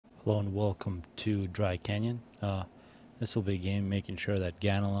Hello and welcome to Dry Canyon. This will be a game making sure that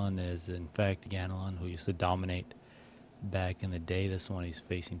Ganelon is in fact Ganelon, who used to dominate back in the day. This one he's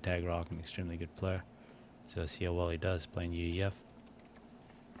facing Tag Rock, an extremely good player. So see how well he does playing UEF.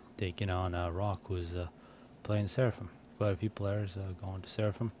 Taking on Rock, who's playing Seraphim. Quite a few players going to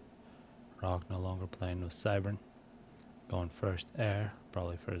Seraphim. Rock no longer playing with Cybern. Going first air,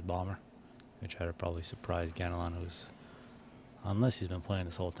 probably first bomber. Gonna try to probably surprise Ganelon, who's, unless he's been playing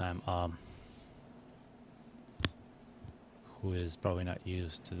this whole time, who is probably not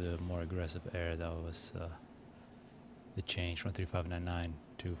used to the more aggressive air that was the change from 3599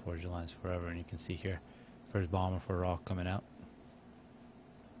 to Forge Alliance Forever. And you can see here, first bomber for Rock coming out.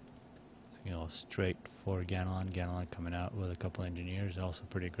 So you go straight for Ganelon. Ganelon coming out with a couple engineers, also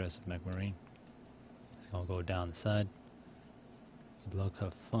pretty aggressive mech marine. It's gonna go down the side. Good luck,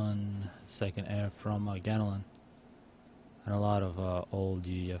 have fun. Second air from Ganelon. And a lot of old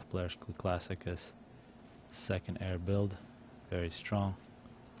UEF players classic as second air build, very strong.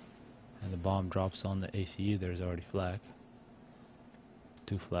 And the bomb drops on the ACU. There's already flag.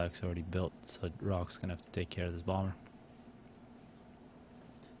 2 flags already built, so Rock's gonna have to take care of this bomber.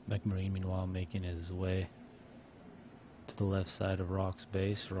 Mech Marine meanwhile making his way to the left side of Rock's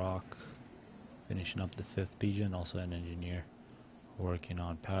base. Rock finishing up the 5th pigeon, also an engineer working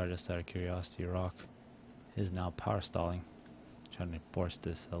on power. Just out of curiosity, Rock is now power stalling, trying to force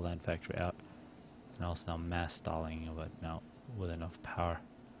this land factory out, and also now mass stalling, but now with enough power.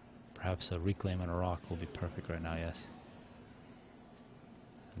 Perhaps a reclaim and a Rock will be perfect right now, yes.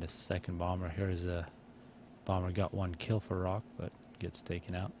 And the second bomber, here's a bomber, got 1 kill for Rock, but gets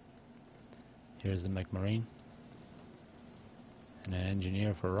taken out. Here's the mech marine. And an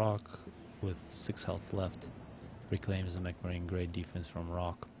engineer for Rock with 6 health left. Reclaims the mech marine, great defense from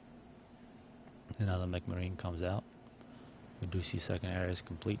Rock. And now the mech marine comes out. We do see second area is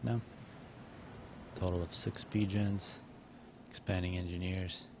complete now. Total of 6 pigeons, expanding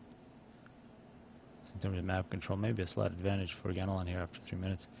engineers. So in terms of map control, maybe a slight advantage for Ganelon here after 3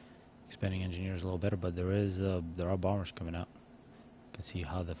 minutes. Expanding engineers a little better, but there are bombers coming out. You can see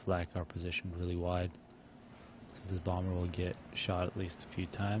how the flag are positioned really wide. So this bomber will get shot at least a few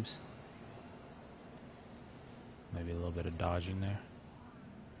times. Maybe a little bit of dodging there.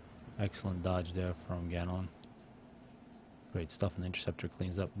 Excellent dodge there from Ganelon. Great stuff, and the interceptor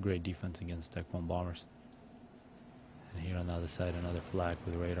cleans up. Great defense against Tech 1 bombers. And here on the other side, another flag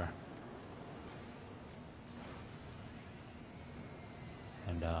with radar.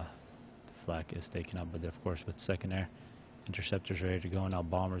 And the flag is taken up, but of course with second air. Interceptors ready to go, now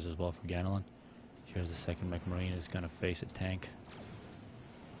bombers as well for Ganelon. Here's the second mech marine, is going to face a tank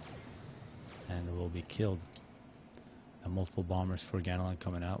and will be killed. And multiple bombers for Ganelon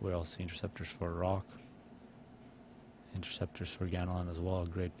coming out. We also see interceptors for Rock. Interceptors for Ganelon as well,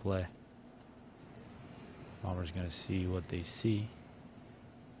 great play. Bomber's going to see what they see.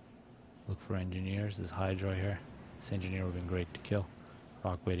 Look for engineers. This Hydra here. This engineer would have been great to kill.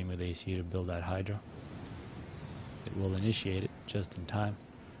 Rock waiting with ACU to build that Hydra. It will initiate it just in time.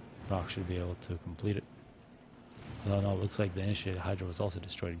 Rock should be able to complete it. Although no, it looks like the initiated Hydra was also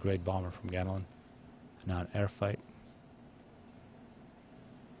destroyed. Great bomber from Ganelon. Now an air fight.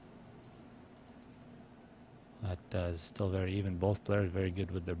 That is still very even. Both players very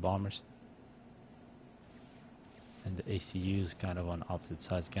good with their bombers. And the ACU is kind of on opposite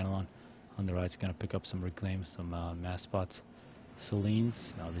sides. Ganelon on the right is going to pick up some reclaims, some mass spots.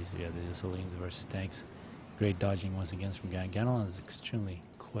 Selines. Now these are Selines versus tanks. Great dodging once again from Ganelon. Ganelon is extremely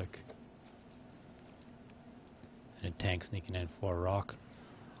quick. And a tank sneaking in for Rock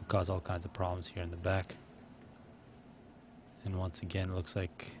will cause all kinds of problems here in the back. And once again, it looks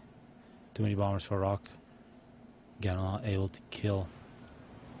like too many bombers for Rock. Ganelon able to kill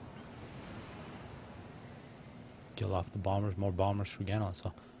off the bombers. More bombers for Ganelon.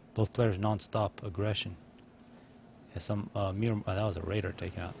 So both players non-stop aggression. Yeah, some mere that was a raider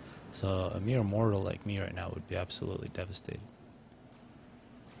taken out. So a mere mortal like me right now would be absolutely devastated.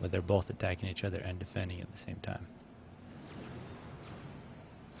 But they're both attacking each other and defending at the same time.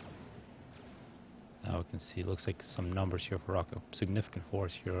 Now we can see, looks like some numbers here for Rock. A significant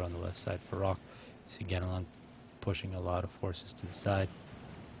force here on the left side for Rock. See Ganelon pushing a lot of forces to the side.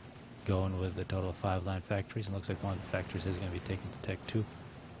 Going with a total of 5 land factories. And looks like one of the factories is going to be taken to Tech 2.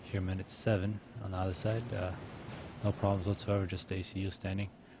 Here minute 7 on the other side. No problems whatsoever, just the ACU standing.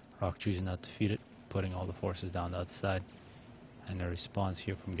 Rock choosing not to feed it, putting all the forces down the other side. And a response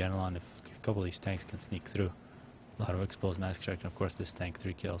here from Ganelon. If a couple of these tanks can sneak through. A lot of exposed mass extractor. Of course this tank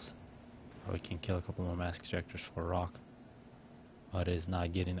 3 kills. Or we can kill a couple more mass extractors for Rock. But it is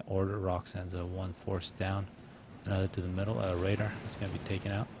not getting the order. Rock sends a 1 force down. Another to the middle. A radar is going to be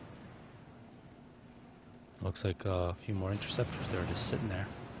taken out. Looks like a few more interceptors there just sitting there.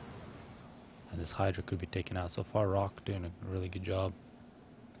 And this Hydra could be taken out. So far, Rock doing a really good job.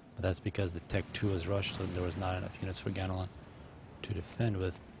 But that's because the Tech 2 was rushed, so there was not enough units for Ganelon to defend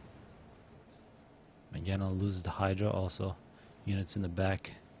with. And Ganelon loses the Hydra, also units in the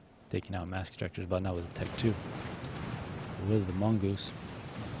back taking out mass extractors, but now with the Tech 2. With the Mongoose.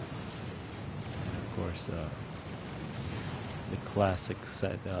 And of course, the classic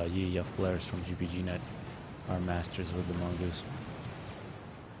set UEF flares from GPGnet are masters with the Mongoose.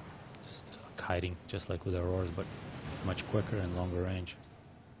 Just kiting, just like with Auroras, but much quicker and longer range.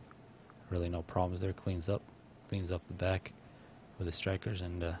 Really no problems there. Cleans up the back with the strikers.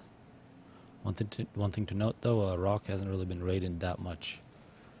 And one thing to note though, Rock hasn't really been raided that much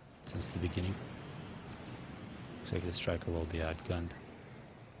since the beginning. Looks like the striker will be outgunned.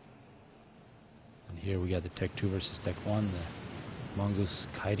 And here we got the Tech 2 versus Tech 1. The Mongoose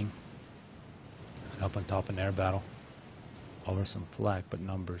kiting. Up on top, an air battle over some flak, but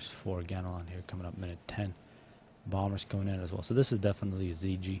numbers for Ganelon here coming up minute 10. Bombers coming in as well. So this is definitely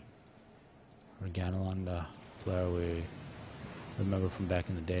ZG for Ganelon, the player we remember from back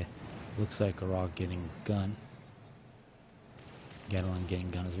in the day. Looks like a Rock getting gun. Ganelon getting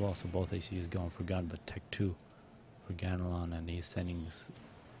gun as well. So both ACUs going for gun, but Tech 2 for Ganelon, and he's sending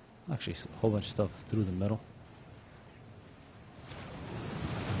actually a whole bunch of stuff through the middle.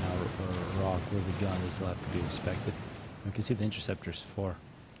 Rock with the gun, this will have to be respected. We can see the interceptors for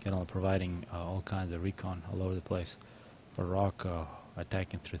Ganelon providing all kinds of recon all over the place. For Rock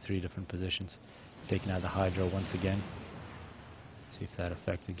attacking through 3 different positions, taking out the Hydra once again. See if that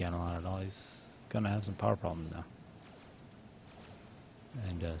affected Ganelon at all. He's gonna have some power problems now.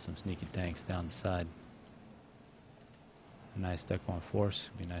 And some sneaky tanks down the side. Nice Tech 1 force,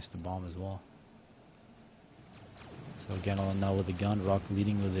 be nice to bomb as well. So Ganelon now with the gun, Rock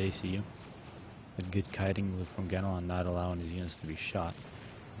leading with the ACU. With good kiting from Ganelon, not allowing his units to be shot.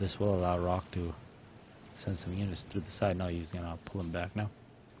 This will allow Rock to send some units through the side. Now he's gonna pull them back now.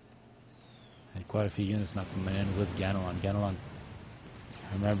 And quite a few units now coming in with Ganelon. Ganelon,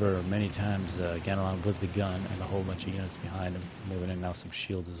 I remember many times Ganelon with the gun and a whole bunch of units behind him, moving in now some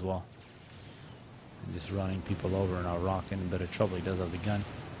shields as well. And just running people over, and now Rock in a bit of trouble. He does have the gun,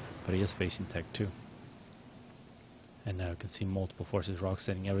 but he is facing Tech 2. And now you can see multiple forces. Rock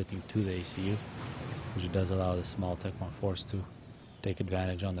sending everything to the ACU, which does allow the small Tech 1 force to take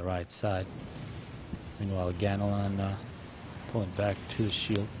advantage on the right side. Meanwhile, Ganelon pulling back to the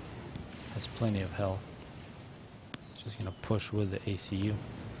shield, has plenty of health. Just gonna push with the ACU.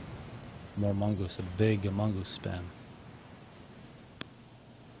 More Mongoose, a big Mongoose spam.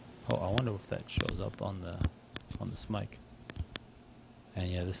 Oh, I wonder if that shows up on the mic. And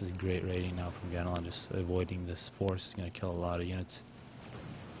yeah, this is great raiding now from Ganelon, just avoiding this force. Is going to kill a lot of units.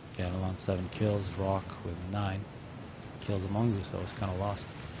 Ganelon 7 kills, Rock with 9 kills a Mongoose that was kind of lost.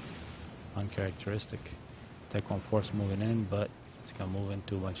 Uncharacteristic. Tech 1 force moving in, but it's going to move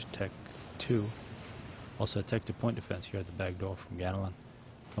into a bunch of Tech 2. Also a Tech 2 point defense here at the back door from Ganelon.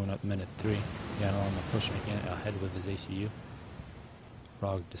 Coming up minute 3. Ganelon pushing again ahead with his ACU.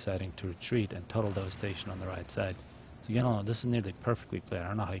 Rock deciding to retreat, and total devastation on the right side. So Ganelon, this is nearly perfectly played. I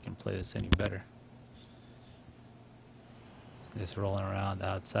don't know how you can play this any better. Just rolling around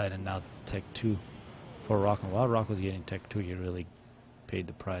outside, and now Tech 2 for Rock. And while Rock was getting Tech 2, he really paid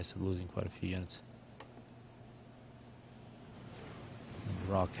the price of losing quite a few units. And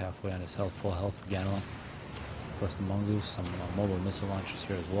Rock halfway on his health, full health of Ganelon. Of course, the Mongoose, some mobile missile launchers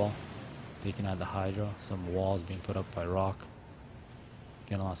here as well. Taking out the Hydra, some walls being put up by Rock.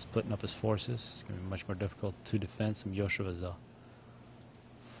 Ganelon splitting up his forces. It's going to be much more difficult to defend. Some Yoshivas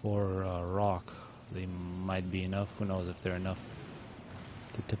for Rock. They might be enough. Who knows if they're enough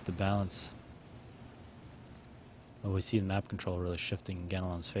to tip the balance. But we see the map control really shifting in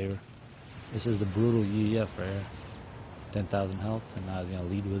Ganelon's favor. This is the brutal UEF right here. 10,000 health, and now he's going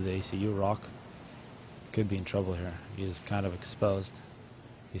to lead with the ACU. Rock could be in trouble here. He is kind of exposed.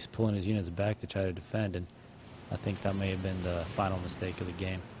 He's pulling his units back to try to defend, and I think that may have been the final mistake of the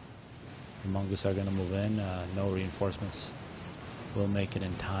game. The Mongoose are going to move in. No reinforcements will make it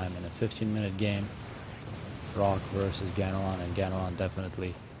in time. In a 15-minute game, Rock versus Ganelon, and Ganelon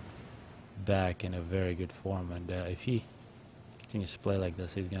definitely back in a very good form. And if he continues to play like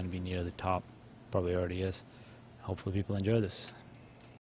this, he's going to be near the top. Probably already is. Hopefully people enjoy this.